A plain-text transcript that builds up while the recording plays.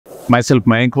Myself,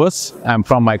 Mayank was. I'm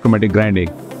from Micromatic Grinding.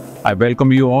 I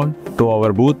welcome you all to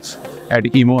our booth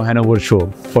at EMO Hannover show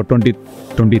for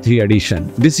 2023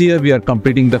 edition. This year we are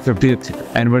completing the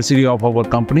 50th anniversary of our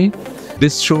company.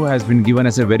 This show has been given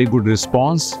us a very good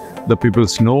response. The people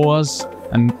know us,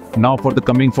 and now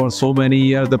for so many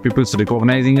years, the people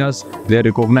recognizing us. They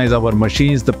recognize our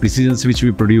machines, the precisions which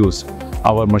we produce.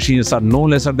 Our machines are no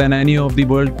lesser than any of the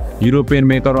world European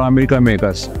maker or American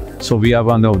makers. So we are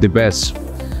one of the best.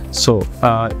 So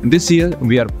this year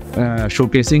we are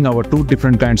showcasing our two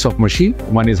different kinds of machine.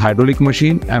 One is hydraulic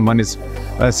machine and one is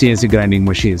CNC grinding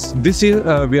machines. This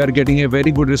year we are getting a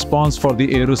very good response for the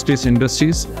aerospace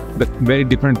industries. The very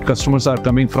different customers are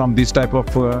coming from this type of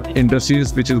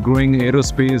industries, which is growing: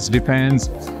 aerospace, defense,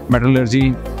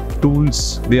 metallurgy,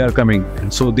 tools. They are coming.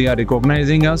 So they are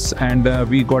recognizing us, and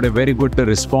we got a very good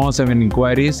response and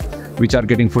inquiries which are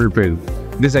getting fulfilled.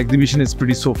 This exhibition is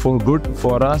pretty good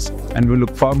for us, and we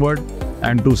look forward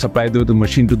and to supply the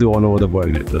machine to all over the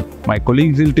world. My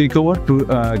colleagues will take over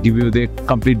to give you the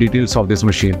complete details of this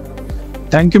machine.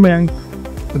 Thank you, Mayank.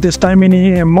 This time in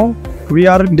EMO, we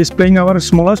are displaying our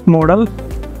smallest model.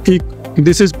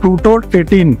 This is Pluto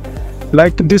 18.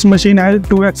 Like this machine has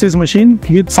 2-axis machine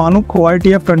with Fanuc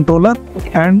OITF controller,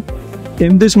 and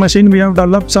in this machine we have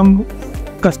developed some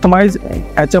customized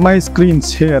HMI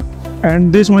screens here.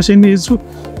 And this machine is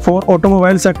for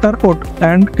automobile sector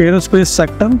and aerospace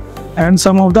sector and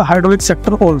some of the hydraulic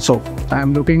sector also. I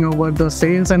am looking over the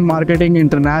sales and marketing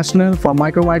international for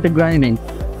Micromatic Grinding.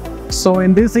 So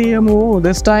in this EMO,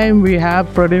 this time we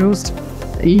have produced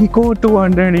Eco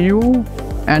 200U,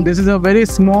 and this is a very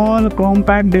small,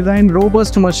 compact design,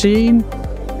 robust machine,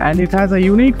 and it has a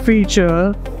unique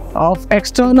feature of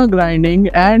external grinding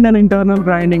and an internal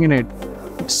grinding in it.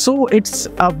 So it's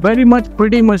a very much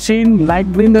pretty machine like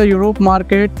in the Europe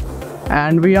market,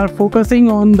 and we are focusing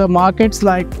on the markets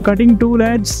like cutting tool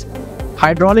heads,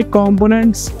 hydraulic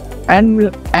components,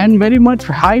 and very much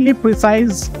highly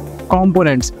precise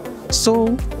components.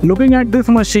 So looking at this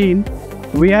machine,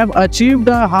 we have achieved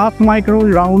a half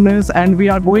micron roundness, and we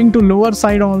are going to lower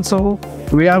side also.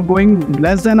 We are going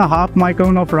less than a half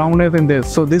micron of roundness in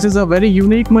this. So this is a very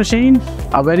unique machine,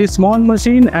 a very small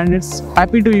machine, and it's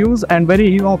happy to use and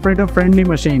very operator friendly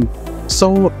machine.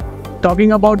 So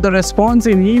talking about the response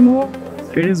in EMO,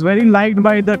 it is very liked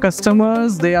by the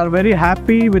customers. They are very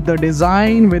happy with the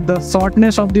design, with the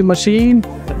shortness of the machine,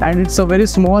 and it's a very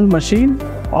small machine.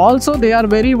 Also, they are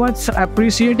very much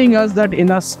appreciating us that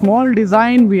in a small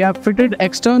design we have fitted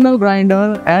external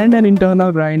grinder and an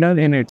internal grinder in it.